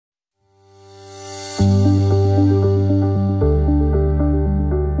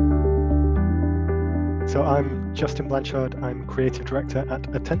Justin Blanchard. I'm Creative Director at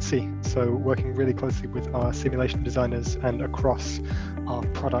Attensi, so working really closely with our simulation designers and across our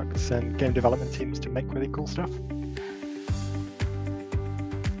products and game development teams to make really cool stuff.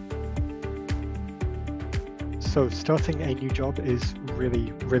 So starting a new job is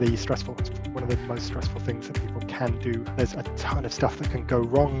really stressful. It's one of the most stressful things that people can do. There's a ton of stuff that can go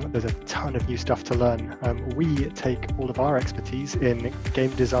wrong. There's a ton of new stuff to learn. We take all of our expertise in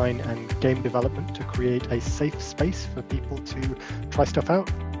game design and game development to create a safe space for people to try stuff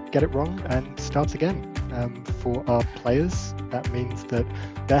out, get it wrong, and start again. For our players, that means that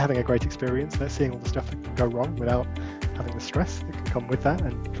they're having a great experience. They're seeing all the stuff that can go wrong without having the stress that can come with that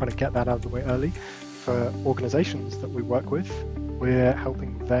and trying to get that out of the way early. For organizations that we work with, we're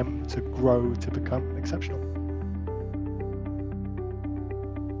helping them to grow to become exceptional.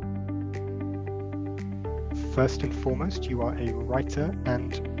 First and foremost, you are a writer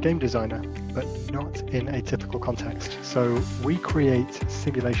and game designer, but not in a typical context. So we create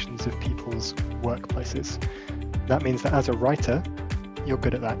simulations of people's workplaces. That means that as a writer, you're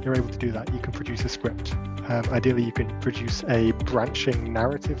good at that. You're able to do that. You can produce a script. Ideally, you can produce a branching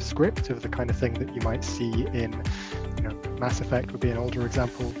narrative script of the kind of thing that you might see in, Mass Effect would be an older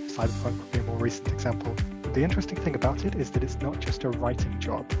example, Cyberpunk would be a more recent example. But the interesting thing about it is that it's not just a writing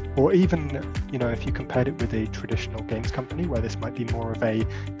job, or even, if you compared it with a traditional games company where this might be more of a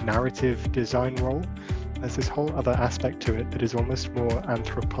narrative design role, there's this whole other aspect to it that is almost more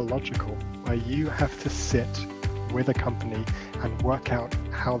anthropological, where you have to sit with a company and work out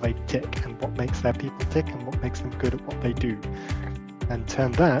how they tick and what makes their people tick and what makes them good at what they do, and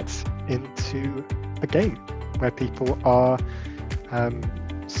turn that into a game where people are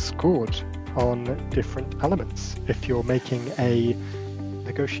scored on different elements. If you're making a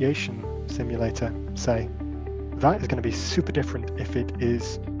negotiation simulator, say, that is going to be super different if it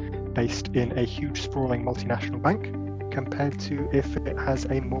is based in a huge sprawling multinational bank compared to if it has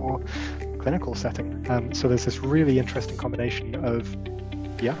a more clinical setting. So there's this really interesting combination of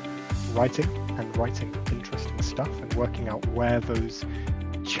writing interesting stuff and working out where those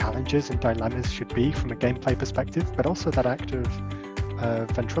challenges and dilemmas should be from a gameplay perspective, but also that act of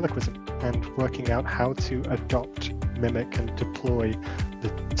ventriloquism and working out how to adopt, mimic, and deploy the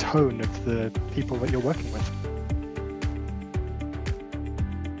tone of the people that you're working with.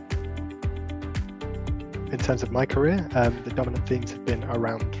 In terms of my career, the dominant themes have been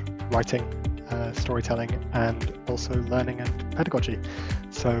around writing, storytelling, and also learning and pedagogy.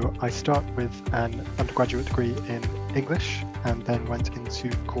 So I start with an undergraduate degree in English and then went into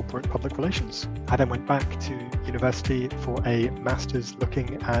corporate public relations. I then went back to university for a master's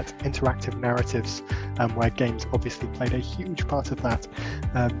looking at interactive narratives, where games obviously played a huge part of that.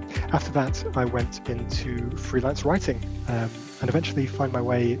 After that, I went into freelance writing and eventually found my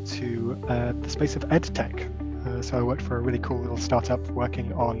way to the space of edtech. So I worked for a really cool little startup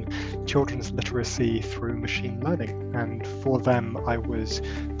working on children's literacy through machine learning. And for them, I was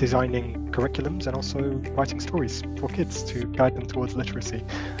designing curriculums and also writing stories for kids to guide them towards literacy.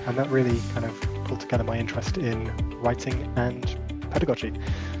 And that really kind of pulled together my interest in writing and pedagogy.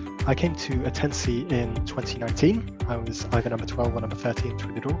 I came to Attensi in 2019. I was either number 12 or number 13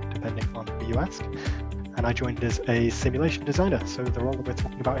 through the door, depending on who you ask. And I joined as a simulation designer, so the role that we're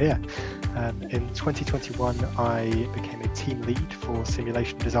talking about here. In 2021, I became a team lead for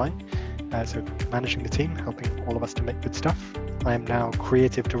simulation design, so managing the team, helping all of us to make good stuff. I am now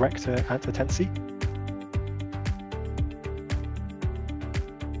creative director at Attensi.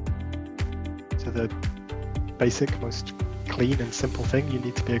 So the basic, most clean and simple thing you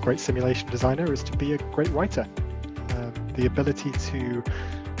need to be a great simulation designer is to be a great writer. The ability to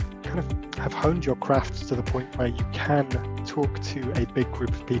kind of have honed your craft to the point where you can talk to a big group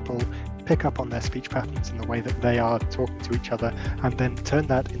of people, pick up on their speech patterns and the way that they are talking to each other, and then turn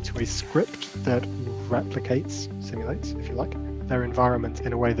that into a script that replicates, simulates, if you like, their environment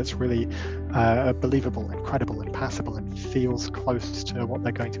in a way that's really believable and credible and passable and feels close to what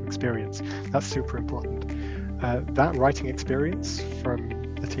they're going to experience. That's super important. That writing experience from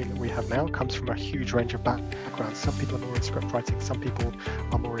the team that we have now comes from a huge range of backgrounds. Some people are more in script writing, some people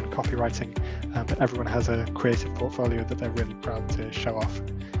are more in copywriting, but everyone has a creative portfolio that they're really proud to show off.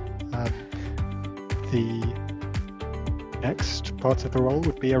 The next part of the role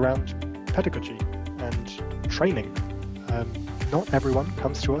would be around pedagogy and training. Not everyone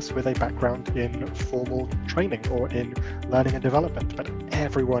comes to us with a background in formal training or in learning and development, but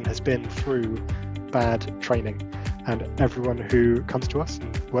everyone has been through bad training. And everyone who comes to us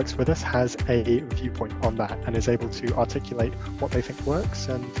and works with us has a viewpoint on that and is able to articulate what they think works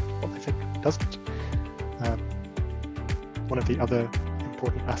and what they think doesn't. One of the other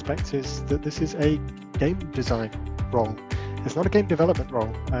important aspects is that this is a game design role. It's not a game development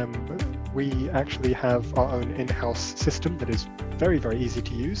role. We actually have our own in-house system that is very, very easy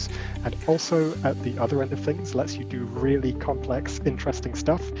to use, and also at the other end of things lets you do really complex, interesting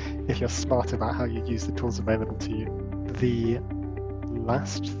stuff if you're smart about how you use the tools available to you. The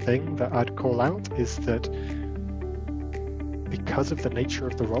last thing that I'd call out is that because of the nature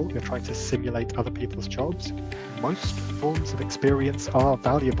of the role, you're trying to simulate other people's jobs, most forms of experience are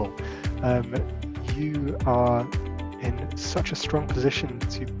valuable. You are in such a strong position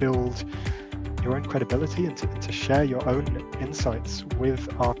to build your own credibility and to share your own insights with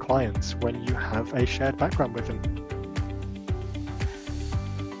our clients when you have a shared background with them.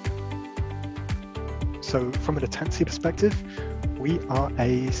 So from an Attensi perspective, we are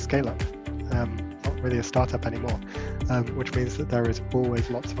a scale-up, not really a startup anymore, which means that there is always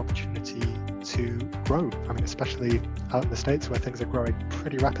lots of opportunity to grow. I mean, especially out in the States where things are growing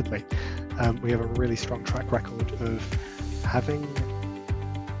pretty rapidly. We have a really strong track record of having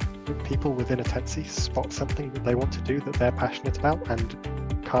people within Attensi spot something that they want to do that they're passionate about and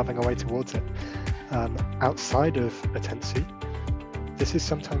carving a way towards it. Outside of Attensi, this is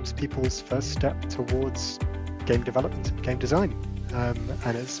sometimes people's first step towards game development and game design.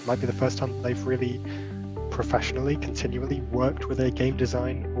 And it might be the first time they've really professionally, continually worked with a game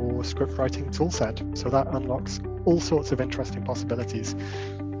design or script writing toolset. So that unlocks all sorts of interesting possibilities.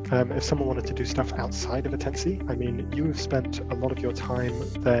 If someone wanted to do stuff outside of Attensi, I mean, you have spent a lot of your time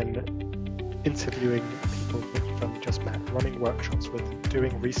then interviewing people that you've only just met, running workshops with,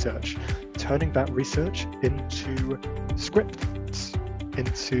 doing research, turning that research into scripts,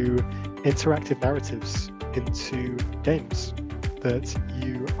 into interactive narratives, into games that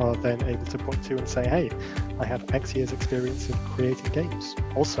you are then able to point to and say, hey, I have X years experience of creating games.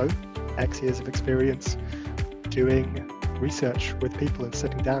 Also, X years of experience doing research with people and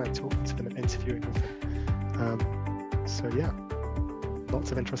sitting down and talking to them and interviewing with them. So yeah,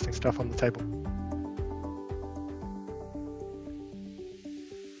 lots of interesting stuff on the table.